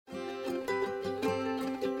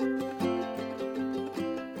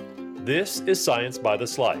This is Science by the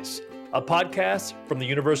Slice, a podcast from the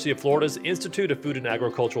University of Florida's Institute of Food and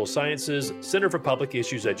Agricultural Sciences Center for Public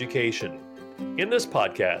Issues Education. In this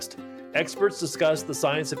podcast, experts discuss the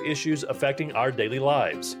science of issues affecting our daily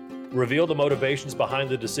lives, reveal the motivations behind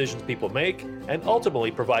the decisions people make, and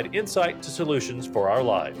ultimately provide insight to solutions for our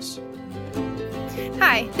lives.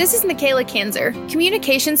 Hi, this is Michaela Kanzer,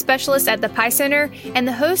 Communications Specialist at the Pi Center and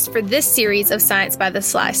the host for this series of Science by the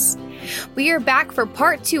Slice. We are back for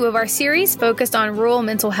part 2 of our series focused on rural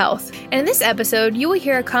mental health. And in this episode, you will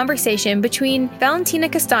hear a conversation between Valentina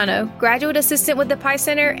Castano, graduate assistant with the Pi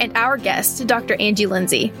Center, and our guest, Dr. Angie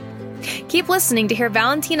Lindsay. Keep listening to hear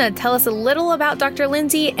Valentina tell us a little about Dr.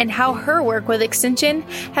 Lindsay and how her work with Extension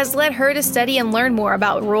has led her to study and learn more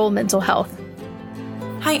about rural mental health.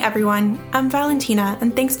 Hi everyone, I'm Valentina,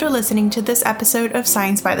 and thanks for listening to this episode of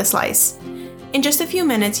Science by the Slice. In just a few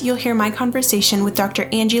minutes, you'll hear my conversation with Dr.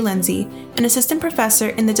 Angie Lindsay, an assistant professor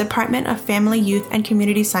in the Department of Family, Youth, and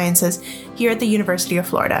Community Sciences here at the University of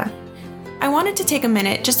Florida. I wanted to take a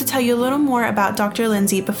minute just to tell you a little more about Dr.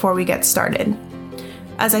 Lindsay before we get started.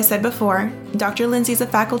 As I said before, Dr. Lindsay is a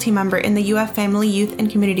faculty member in the UF Family, Youth, and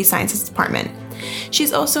Community Sciences Department.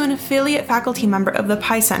 She's also an affiliate faculty member of the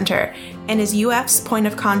Pi Center and is UF's point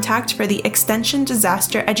of contact for the Extension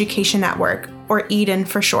Disaster Education Network, or EDEN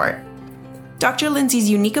for short. Dr. Lindsay's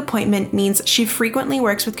unique appointment means she frequently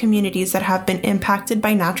works with communities that have been impacted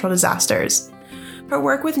by natural disasters. Her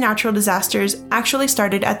work with natural disasters actually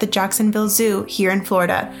started at the Jacksonville Zoo here in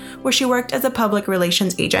Florida, where she worked as a public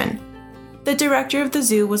relations agent. The director of the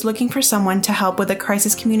zoo was looking for someone to help with a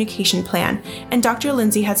crisis communication plan, and Dr.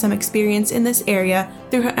 Lindsay had some experience in this area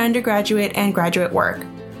through her undergraduate and graduate work.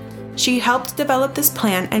 She helped develop this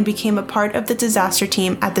plan and became a part of the disaster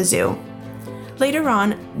team at the zoo. Later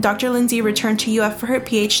on, Dr. Lindsay returned to UF for her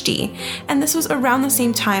PhD, and this was around the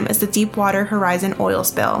same time as the Deepwater Horizon oil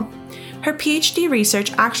spill. Her PhD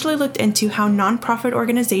research actually looked into how nonprofit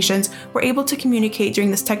organizations were able to communicate during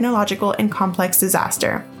this technological and complex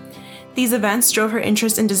disaster. These events drove her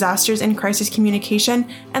interest in disasters and crisis communication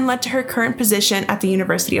and led to her current position at the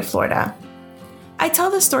University of Florida. I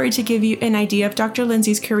tell this story to give you an idea of Dr.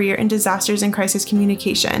 Lindsay's career in disasters and crisis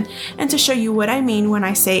communication, and to show you what I mean when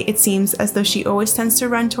I say it seems as though she always tends to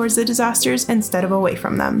run towards the disasters instead of away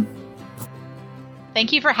from them.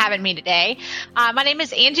 Thank you for having me today. My name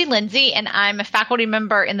is Angie Lindsay, and I'm a faculty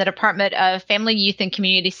member in the Department of Family, Youth, and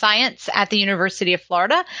Community Science at the University of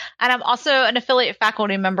Florida, and I'm also an affiliate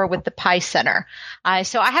faculty member with the Pi Center.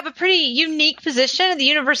 So I have a pretty unique position at the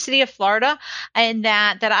University of Florida in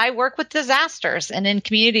that I work with disasters and in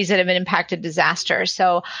communities that have been impacted disasters.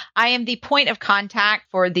 So I am the point of contact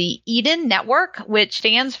for the EDEN Network, which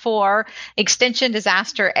stands for Extension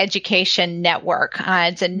Disaster Education Network.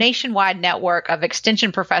 It's a nationwide network of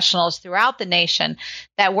extension professionals throughout the nation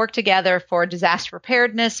that work together for disaster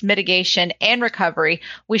preparedness, mitigation, and recovery.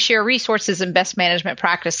 We share resources and best management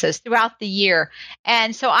practices throughout the year.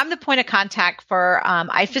 And so I'm the point of contact for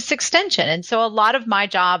IFAS Extension. And so a lot of my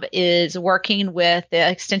job is working with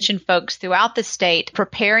the extension folks throughout the state,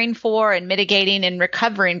 preparing for and mitigating and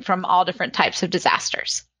recovering from all different types of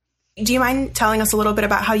disasters. Do you mind telling us a little bit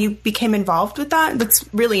about how you became involved with that? That's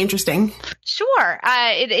really interesting. Sure.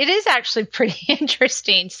 It is actually pretty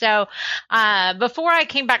interesting. So before I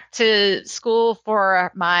came back to school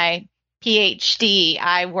for my PhD,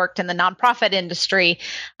 I worked in the nonprofit industry.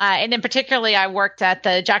 And in particularly, I worked at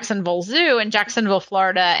the Jacksonville Zoo in Jacksonville,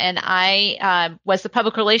 Florida. And I was the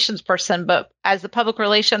public relations person. But as the public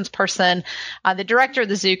relations person, the director of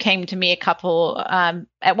the zoo came to me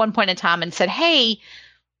at one point in time and said, "Hey,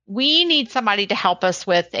 we need somebody to help us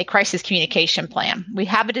with a crisis communication plan. We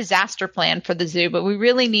have a disaster plan for the zoo, but we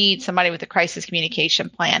really need somebody with a crisis communication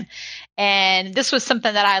plan." And this was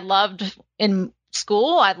something that I loved in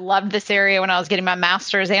school. I loved this area when I was getting my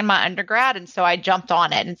master's and my undergrad, and so I jumped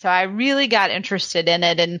on it. And so I really got interested in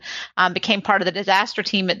it and became part of the disaster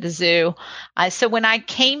team at the zoo. So when I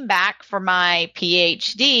came back for my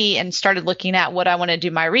PhD and started looking at what I want to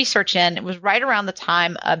do my research in, it was right around the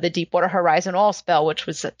time of the Deepwater Horizon oil spill, which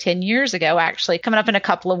was 10 years ago, actually, coming up in a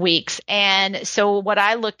couple of weeks. And so what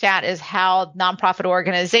I looked at is how nonprofit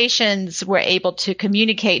organizations were able to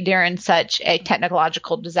communicate during such a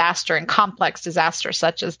technological disaster and complex disaster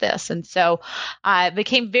such as this. And so I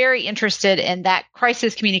became very interested in that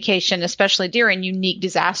crisis communication, especially during unique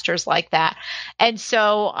disasters like that. And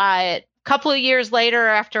so couple of years later,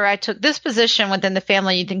 after I took this position within the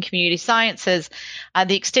Family, Youth, and Community Sciences,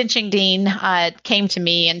 the Extension Dean came to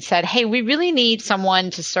me and said, hey, we really need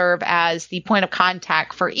someone to serve as the point of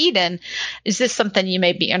contact for Eden. Is this something you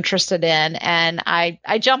may be interested in? And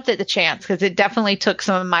I jumped at the chance because it definitely took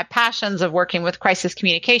some of my passions of working with crisis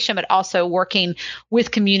communication, but also working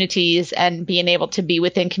with communities and being able to be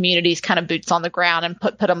within communities, kind of boots on the ground, and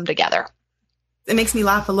put them together. It makes me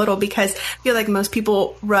laugh a little because I feel like most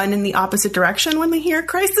people run in the opposite direction when they hear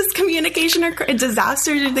crisis communication or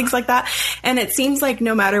disasters and things like that. And it seems like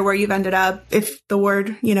no matter where you've ended up, if the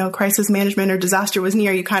word, crisis management or disaster was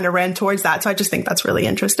near, you kind of ran towards that. So I just think that's really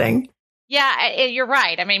interesting. Yeah, you're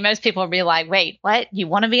right. I mean, most people will be like, wait, what? You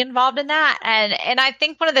want to be involved in that? And I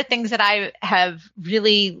think one of the things that I have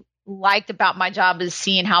really liked about my job is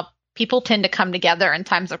seeing how people tend to come together in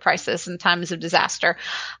times of crisis and times of disaster,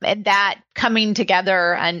 and that coming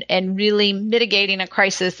together and really mitigating a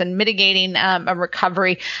crisis and mitigating a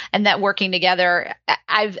recovery, and that working together.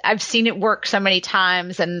 I've seen it work so many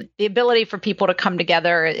times, and the ability for people to come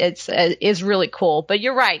together is really cool. But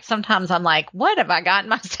you're right. Sometimes I'm like, what have I gotten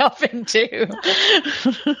myself into?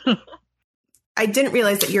 I didn't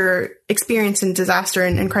realize that your experience in disaster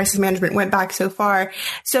and crisis management went back so far.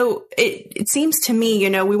 So it seems to me,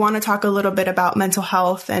 we want to talk a little bit about mental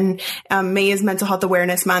health, and May is Mental Health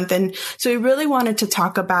Awareness Month. And so we really wanted to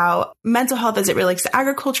talk about mental health as it relates to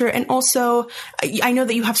agriculture. And also, I know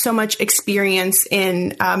that you have so much experience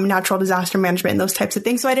in natural disaster management and those types of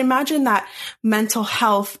things. So I'd imagine that mental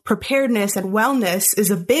health preparedness and wellness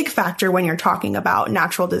is a big factor when you're talking about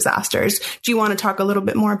natural disasters. Do you want to talk a little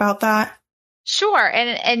bit more about that? Sure.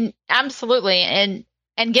 And absolutely. And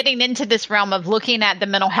getting into this realm of looking at the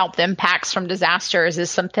mental health impacts from disasters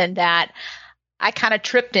is something that I kind of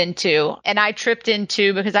tripped into. And I tripped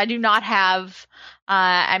into because I do not have,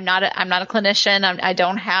 I'm not a clinician. I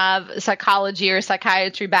don't have a psychology or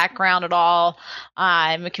psychiatry background at all.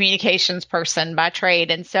 I'm a communications person by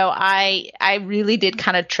trade. And so I really did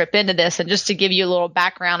kind of trip into this. And just to give you a little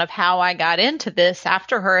background of how I got into this,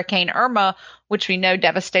 after Hurricane Irma, which we know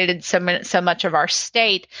devastated so much of our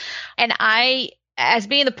state. And I, as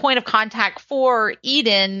being the point of contact for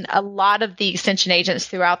Eden, a lot of the extension agents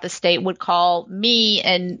throughout the state would call me,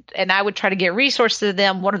 and I would try to get resources to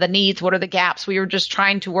them. What are the needs? What are the gaps? We were just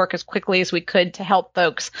trying to work as quickly as we could to help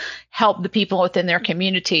folks, help the people within their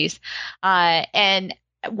communities. And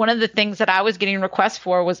one of the things that I was getting requests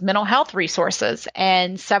for was mental health resources.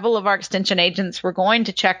 And several of our extension agents were going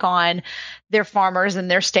to check on their farmers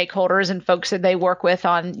and their stakeholders and folks that they work with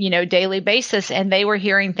on, daily basis. And they were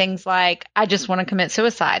hearing things like, I just want to commit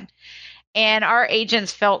suicide. And our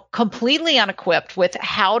agents felt completely unequipped with,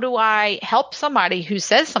 how do I help somebody who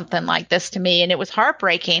says something like this to me? And it was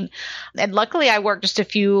heartbreaking. And luckily, I worked just a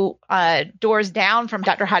few doors down from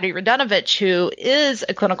Dr. Heidi Radunovich, who is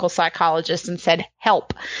a clinical psychologist, and said,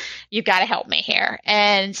 help. You've got to help me here.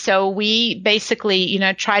 And so we basically,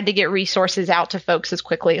 tried to get resources out to folks as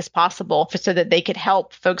quickly as possible so that they could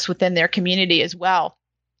help folks within their community as well.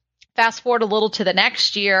 Fast forward a little to the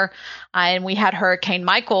next year, and we had Hurricane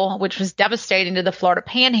Michael, which was devastating to the Florida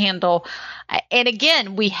Panhandle. And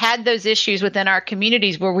again, we had those issues within our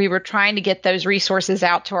communities where we were trying to get those resources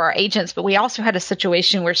out to our agents, but we also had a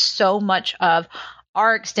situation where so much of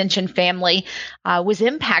our extension family was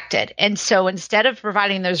impacted. And so instead of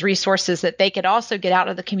providing those resources that they could also get out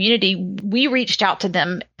of the community, we reached out to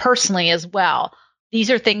them personally as well. These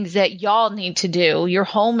are things that y'all need to do. Your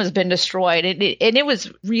home has been destroyed. And it was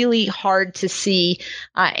really hard to see.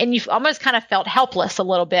 And you almost kind of felt helpless a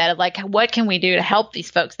little bit, like, what can we do to help these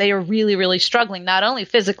folks? They are really, really struggling, not only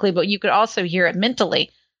physically, but you could also hear it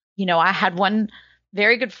mentally. I had one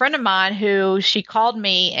very good friend of mine who, she called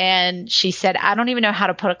me and she said, I don't even know how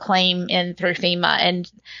to put a claim in through FEMA. And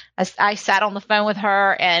I sat on the phone with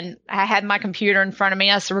her, and I had my computer in front of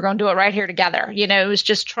me. I said, we're going to do it right here together. It was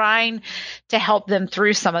just trying to help them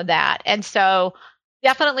through some of that. And so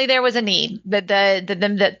definitely there was a need.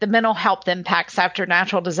 The mental health impacts after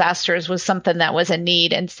natural disasters was something that was a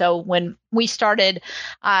need. And so when we started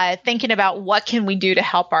thinking about what can we do to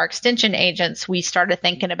help our extension agents, we started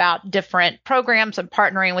thinking about different programs and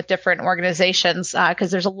partnering with different organizations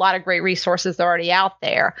because there's a lot of great resources already out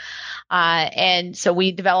there. And so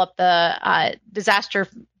we developed the disaster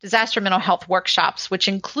mental health workshops, which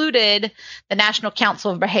included the National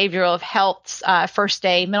Council of Behavioral Health's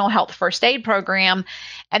mental health first aid program.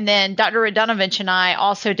 And then Dr. Radunovich and I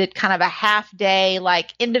also did kind of a half day,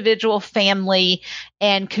 like individual, family,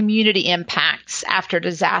 and community impacts after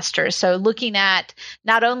disasters. So looking at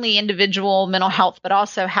not only individual mental health, but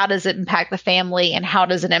also how does it impact the family and how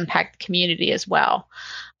does it impact the community as well.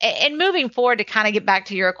 And moving forward, to kind of get back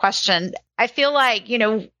to your question, I feel like,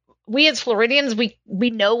 we as Floridians, we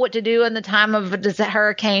know what to do in the time of a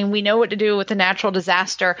hurricane. We know what to do with a natural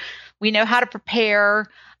disaster. We know how to prepare.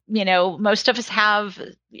 Most of us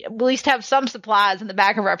at least have some supplies in the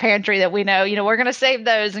back of our pantry that we know, we're going to save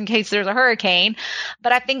those in case there's a hurricane.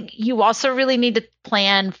 But I think you also really need to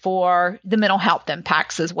plan for the mental health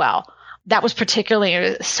impacts as well. That was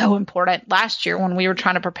particularly so important last year when we were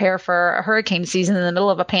trying to prepare for a hurricane season in the middle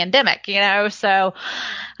of a pandemic, So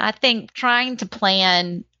I think trying to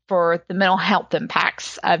plan for the mental health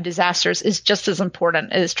impacts of disasters is just as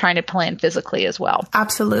important as trying to plan physically as well.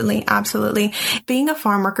 Absolutely. Absolutely. Being a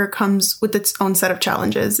farm worker comes with its own set of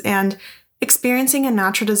challenges, and experiencing a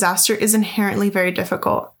natural disaster is inherently very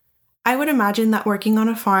difficult. I would imagine that working on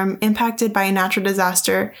a farm impacted by a natural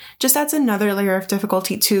disaster just adds another layer of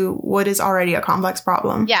difficulty to what is already a complex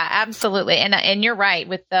problem. Yeah, absolutely. And you're right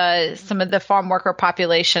with some of the farm worker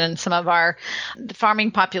population and some of the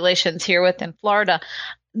farming populations here within Florida.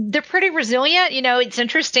 They're pretty resilient. It's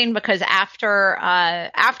interesting because after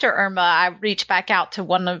Irma, I reached back out to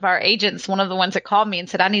one of our agents, one of the ones that called me and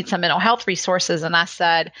said, I need some mental health resources. And I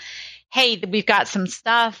said, hey, we've got some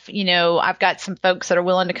stuff, I've got some folks that are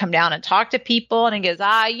willing to come down and talk to people. And he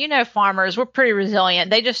goes, farmers, we're pretty resilient.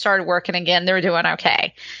 They just started working again. They're doing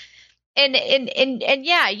okay. And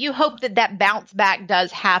yeah, you hope that bounce back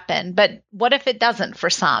does happen, but what if it doesn't for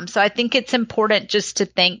some? So I think it's important just to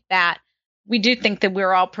think that we do think that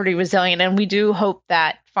we're all pretty resilient, and we do hope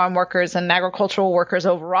that farm workers and agricultural workers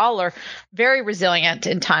overall are very resilient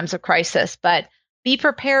in times of crisis, but be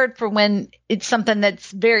prepared for when it's something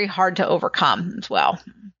that's very hard to overcome as well.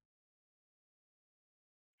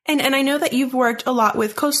 And I know that you've worked a lot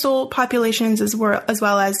with coastal populations as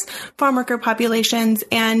well as farm worker populations,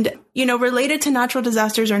 and, related to natural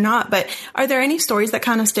disasters or not, but are there any stories that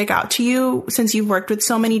kind of stick out to you since you've worked with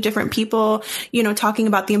so many different people, talking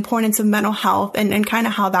about the importance of mental health and kind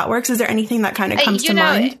of how that works? Is there anything that kind of comes to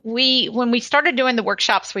mind? When we started doing the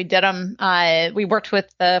workshops, we did them. We worked with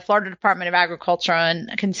the Florida Department of Agriculture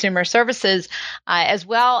and Consumer Services, as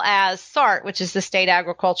well as SART, which is the State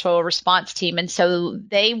Agricultural Response Team. And so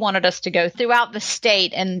they wanted us to go throughout the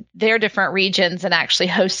state and their different regions and actually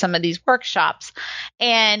host some of these workshops.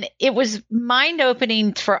 And it was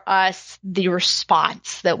mind-opening for us, the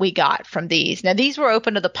response that we got from these. Now, these were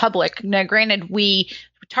open to the public. Now, granted, we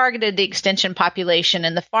targeted the extension population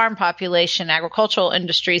and the farm population, agricultural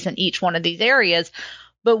industries in each one of these areas,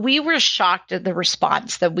 but we were shocked at the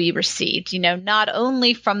response that we received, not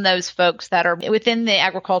only from those folks that are within the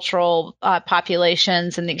agricultural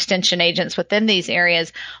populations and the extension agents within these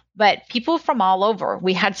areas, but people from all over.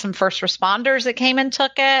 We had some first responders that came and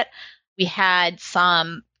took it. We had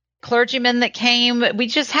some clergymen that came. We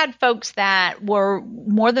just had folks that were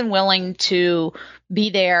more than willing to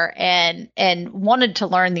be there and wanted to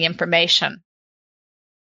learn the information.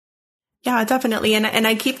 Yeah, definitely. And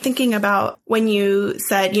I keep thinking about when you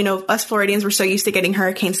said, us Floridians were so used to getting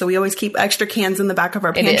hurricanes, so we always keep extra cans in the back of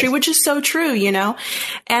our pantry, which is so true,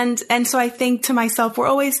 And so I think to myself, we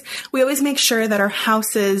always make sure that our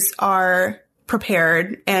houses are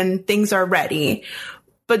prepared and things are ready.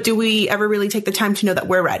 But do we ever really take the time to know that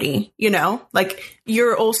we're ready?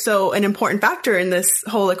 You're also an important factor in this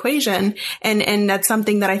whole equation. And that's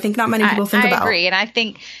something that I think not many people think about. I agree. And I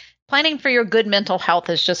think planning for your good mental health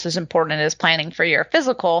is just as important as planning for your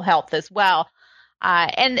physical health as well.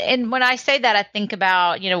 And when I say that, I think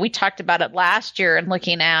about, we talked about it last year and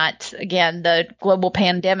looking at, again, the global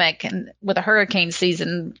pandemic and with a hurricane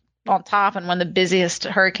season on top and one of the busiest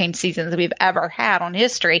hurricane seasons we've ever had on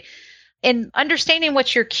history. And understanding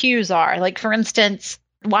what your cues are. Like, for instance,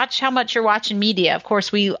 watch how much you're watching media. Of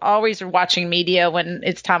course, we always are watching media when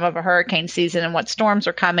it's time of a hurricane season and what storms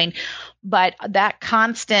are coming. But that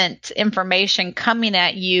constant information coming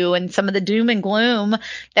at you and some of the doom and gloom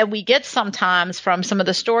that we get sometimes from some of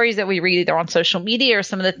the stories that we read either on social media or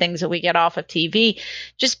some of the things that we get off of TV,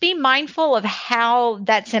 just be mindful of how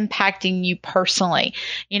that's impacting you personally.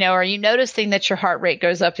 Are you noticing that your heart rate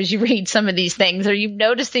goes up as you read some of these things? Are you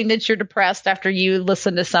noticing that you're depressed after you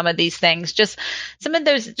listen to some of these things? Just some of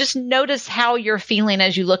those, just notice how you're feeling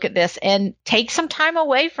as you look at this and take some time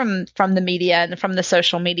away from the media and from the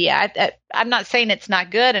social media. I'm not saying it's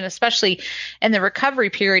not good. And especially in the recovery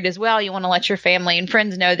period as well, you want to let your family and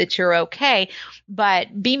friends know that you're okay.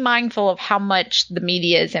 But be mindful of how much the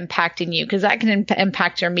media is impacting you, because that can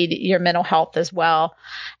impact your mental health as well.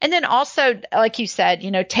 And then also, like you said,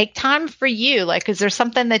 take time for you. Like, is there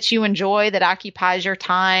something that you enjoy that occupies your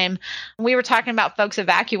time? We were talking about folks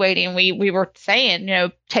evacuating. We were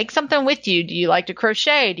saying, take something with you. Do you like to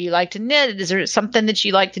crochet? Do you like to knit? Is there something that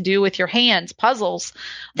you like to do with your hands? Puzzles,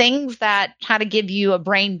 things that kind of give you a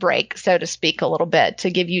brain break, so to speak, a little bit,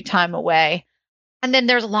 to give you time away. And then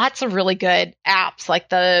there's lots of really good apps like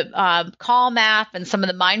the Calm app and some of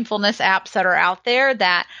the mindfulness apps that are out there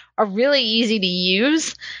that are really easy to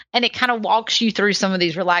use. And it kind of walks you through some of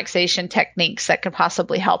these relaxation techniques that could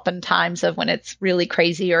possibly help in times of when it's really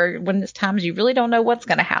crazy or when it's times you really don't know what's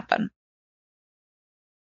going to happen.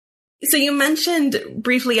 So you mentioned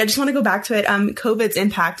briefly, I just want to go back to it, COVID's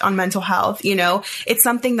impact on mental health. It's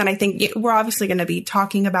something that I think we're obviously going to be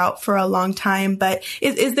talking about for a long time, but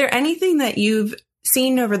is there anything that you've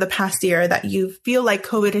seen over the past year that you feel like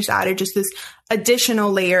COVID has added just this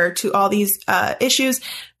additional layer to all these issues,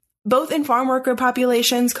 both in farm worker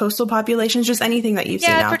populations, coastal populations, just anything that you've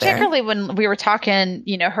seen out there? Yeah, particularly when we were talking,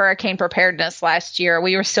 hurricane preparedness last year,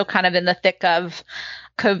 we were still kind of in the thick of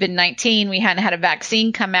COVID-19. We hadn't had a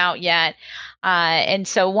vaccine come out yet. And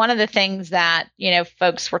so one of the things that,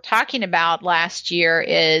 folks were talking about last year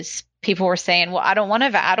is people were saying, well, I don't want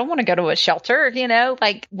to go to a shelter,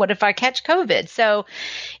 like what if I catch COVID? So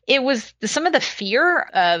it was some of the fear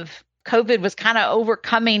of COVID was kind of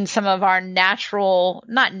overcoming some of our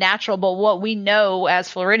not natural, but what we know as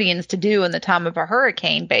Floridians to do in the time of a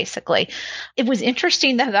hurricane, basically. It was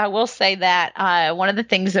interesting that I will say that one of the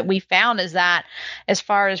things that we found is that as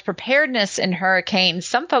far as preparedness in hurricanes,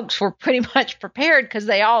 some folks were pretty much prepared because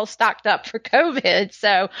they all stocked up for COVID.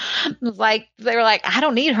 So it was like, they were like, I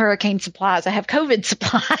don't need hurricane supplies. I have COVID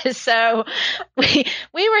supplies. So we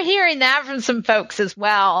were hearing that from some folks as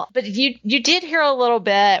well. But you did hear a little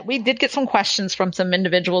bit. We did get some questions from some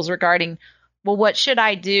individuals regarding, well, what should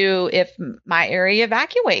I do if my area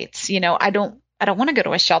evacuates? I don't want to go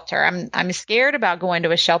to a shelter. I'm scared about going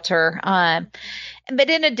to a shelter. But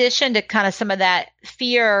in addition to kind of some of that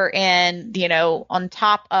fear and, on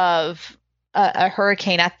top of a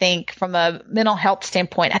hurricane, I think from a mental health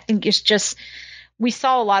standpoint, I think it's just, we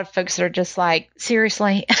saw a lot of folks that are just like,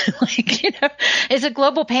 seriously, is a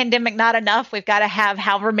global pandemic not enough? We've got to have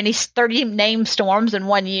however many 30 named storms in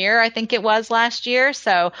 1 year, I think it was last year.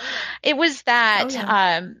 So it was that,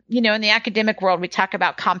 in the academic world, we talk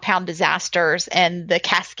about compound disasters and the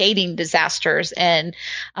cascading disasters. And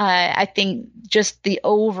I think just the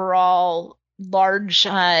overall large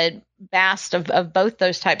vast of both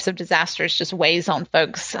those types of disasters just weighs on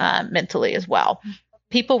folks mentally as well.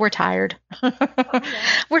 People were tired.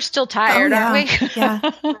 We're still tired, aren't we?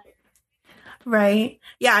 Yeah. Right.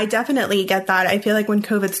 Yeah, I definitely get that. I feel like when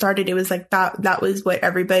COVID started, it was like that was what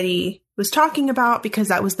everybody was talking about because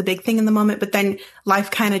that was the big thing in the moment. But then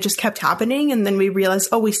life kind of just kept happening. And then we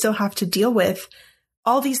realized, we still have to deal with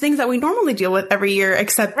all these things that we normally deal with every year,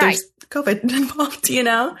 except there's COVID involved,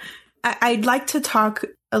 I'd like to talk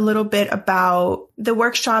a little bit about the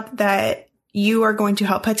workshop that you are going to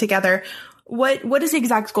help put together. What is the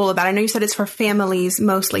exact goal of that? I know you said it's for families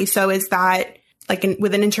mostly. So is that like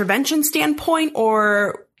with an intervention standpoint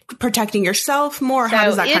or protecting yourself more? How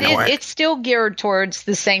does that kind of work? It's still geared towards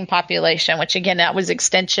the same population, which again, that was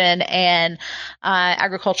extension and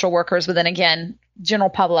agricultural workers. But then again, general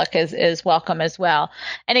public is welcome as well.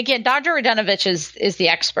 And again, Dr. Radunovich is the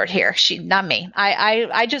expert here. She, not me.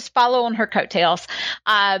 I just follow on her coattails.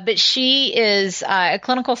 But she is a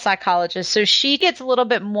clinical psychologist. So she gets a little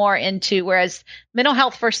bit more into, whereas mental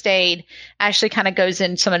health first aid actually kind of goes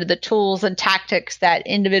in some of the tools and tactics that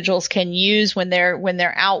individuals can use when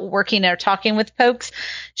they're out working or talking with folks.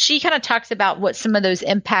 She kind of talks about what some of those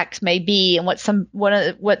impacts may be and what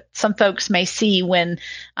some folks may see when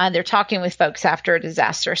they're talking with folks after a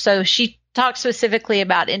disaster. So she talks specifically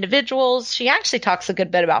about individuals. She actually talks a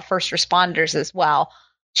good bit about first responders as well.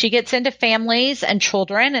 She gets into families and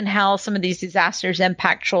children and how some of these disasters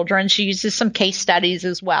impact children. She uses some case studies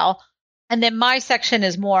as well. And then my section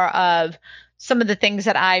is more of some of the things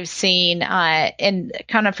that I've seen and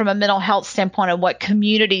kind of from a mental health standpoint of what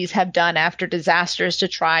communities have done after disasters to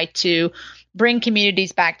try to bring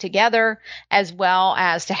communities back together, as well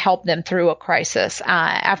as to help them through a crisis.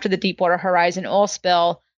 After the Deepwater Horizon oil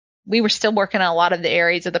spill, we were still working on a lot of the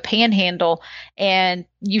areas of the Panhandle, and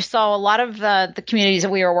you saw a lot of the communities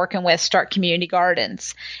that we were working with start community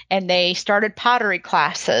gardens, and they started pottery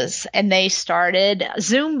classes, and they started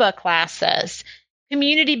Zumba classes,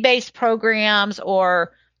 community-based programs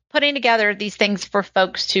or putting together these things for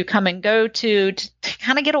folks to come and go to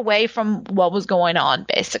kind of get away from what was going on,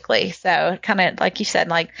 basically. So kind of, like you said,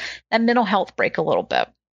 like that mental health break a little bit.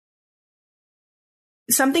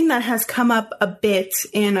 Something that has come up a bit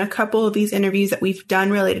in a couple of these interviews that we've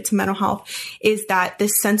done related to mental health is that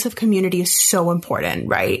this sense of community is so important,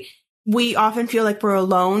 right? We often feel like we're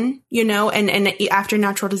alone, and after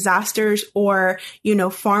natural disasters or,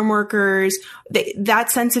 farm workers, that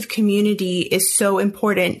sense of community is so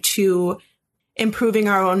important to improving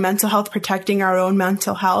our own mental health, protecting our own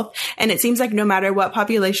mental health. And it seems like no matter what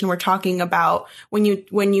population we're talking about, when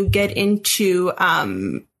you get into,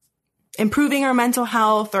 improving our mental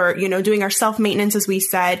health or, doing our self-maintenance, as we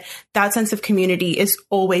said, that sense of community is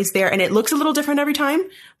always there. And it looks a little different every time,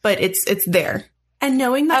 but it's there. And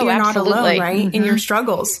knowing that you're absolutely. not alone, right, Mm-hmm. in your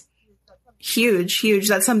struggles. Huge.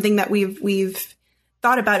 That's something that we've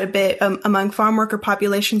thought about a bit among farm worker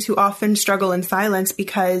populations who often struggle in silence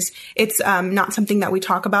because it's not something that we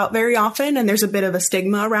talk about very often. And there's a bit of a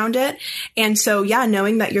stigma around it. And so,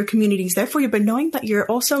 knowing that your community is there for you, but knowing that you're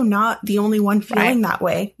also not the only one feeling that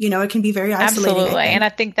way, it can be very isolating. Absolutely. And I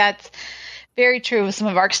think that's very true with some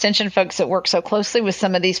of our extension folks that work so closely with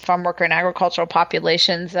some of these farm worker and agricultural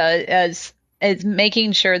populations as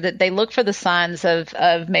making sure that they look for the signs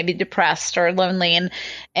of maybe depressed or lonely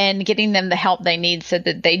and getting them the help they need so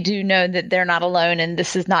that they do know that they're not alone and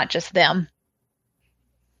this is not just them.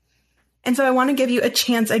 And so I want to give you a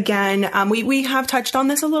chance again. We have touched on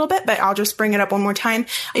this a little bit, but I'll just bring it up one more time.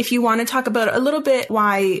 If you want to talk about a little bit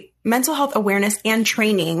why mental health awareness and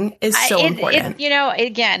training is so important.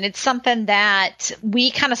 Again, it's something that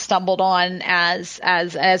we kind of stumbled on as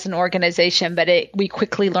an organization, but we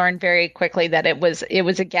quickly learned very quickly that it was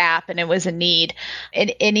a gap and it was a need.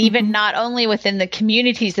 And even not only within the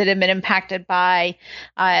communities that have been impacted by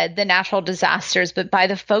the natural disasters, but by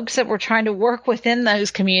the folks that were trying to work within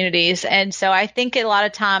those communities. And so I think a lot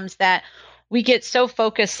of times that we get so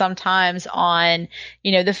focused sometimes on,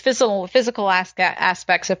 the physical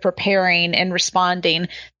aspects of preparing and responding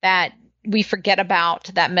that we forget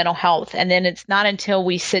about that mental health. And then it's not until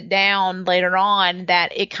we sit down later on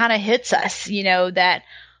that it kind of hits us, that,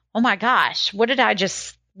 oh my gosh, what did I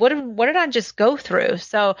just go through?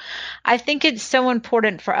 So I think it's so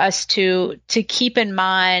important for us to keep in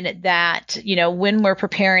mind that, when we're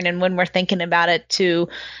preparing and when we're thinking about it, to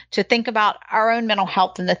think about our own mental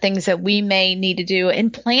health and the things that we may need to do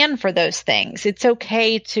and plan for those things. It's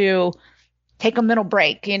okay to take a mental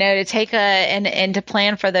break, to take and to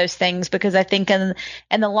plan for those things, because I think in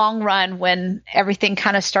the long run, when everything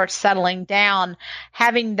kind of starts settling down,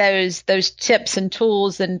 having those tips and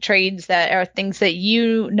tools and trades that are things that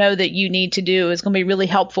that you need to do is going to be really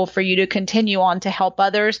helpful for you to continue on to help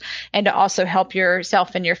others and to also help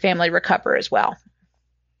yourself and your family recover as well.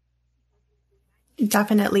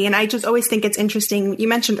 Definitely. And I just always think it's interesting. You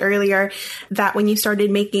mentioned earlier that when you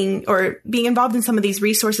started making or being involved in some of these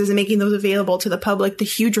resources and making those available to the public, the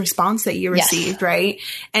huge response that you received, right?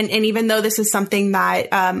 And even though this is something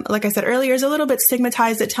that, like I said earlier, is a little bit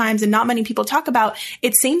stigmatized at times and not many people talk about,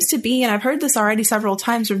 it seems to be, and I've heard this already several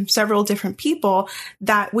times from several different people,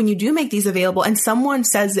 that when you do make these available and someone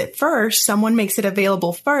says it first, someone makes it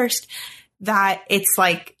available first, that it's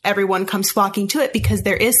like everyone comes flocking to it because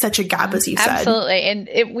there is such a gap, as you said. Absolutely. And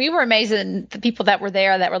we were amazed at the people that were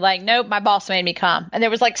there that were like, nope, my boss made me come. And there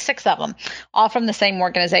was like 6 of them, all from the same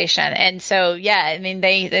organization. And so,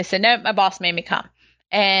 they said, nope, my boss made me come.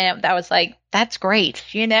 And that was like, that's great.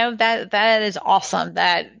 That is awesome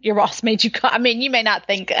that your boss made you come. I mean, you may not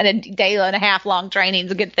think a day and a half long training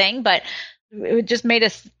is a good thing, but it just made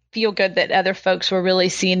us feel good that other folks were really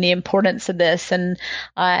seeing the importance of this, and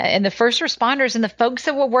the first responders and the folks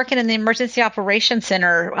that were working in the emergency operations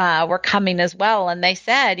center were coming as well. And they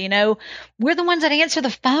said, we're the ones that answer the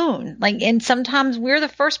phone. And sometimes we're the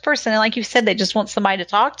first person. And like you said, they just want somebody to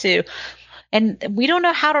talk to. And we don't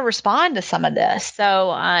know how to respond to some of this.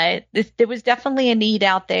 So there was definitely a need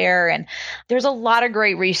out there. And there's a lot of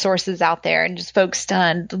great resources out there. And just folks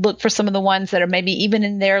to look for some of the ones that are maybe even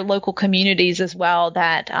in their local communities as well,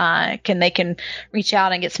 that they can reach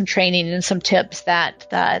out and get some training and some tips that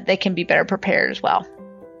they can be better prepared as well.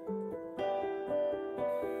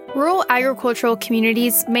 Rural agricultural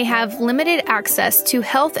communities may have limited access to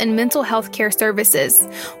health and mental health care services,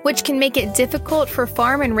 which can make it difficult for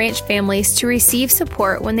farm and ranch families to receive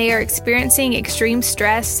support when they are experiencing extreme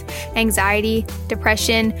stress, anxiety,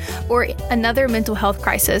 depression, or another mental health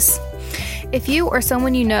crisis. If you or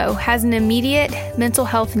someone you know has an immediate mental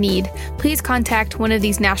health need, please contact one of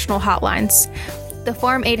these national hotlines. The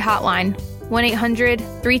Farm Aid Hotline,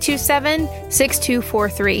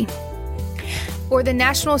 1-800-327-6243. Or the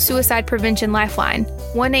National Suicide Prevention Lifeline,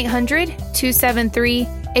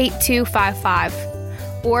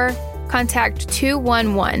 1-800-273-8255 or contact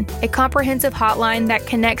 211, a comprehensive hotline that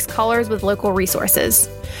connects callers with local resources.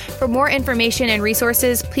 For more information and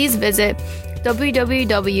resources, please visit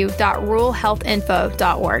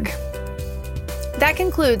www.ruralhealthinfo.org. That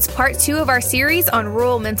concludes part 2 of our series on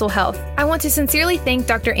rural mental health. I want to sincerely thank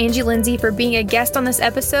Dr. Angie Lindsay for being a guest on this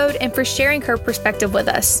episode and for sharing her perspective with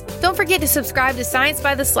us. Don't forget to subscribe to Science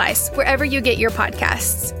by the Slice wherever you get your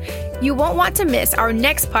podcasts. You won't want to miss our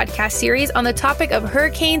next podcast series on the topic of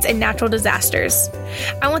hurricanes and natural disasters.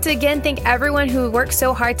 I want to again thank everyone who worked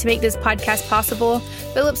so hard to make this podcast possible: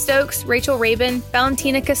 Philip Stokes, Rachel Rabin,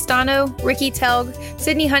 Valentina Castano, Ricky Telg,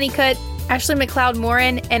 Sydney Honeycutt, Ashley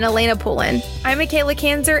McLeod-Morin, and Elena Poulin. I'm Michaela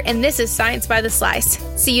Kanzer, and this is Science by the Slice.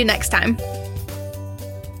 See you next time.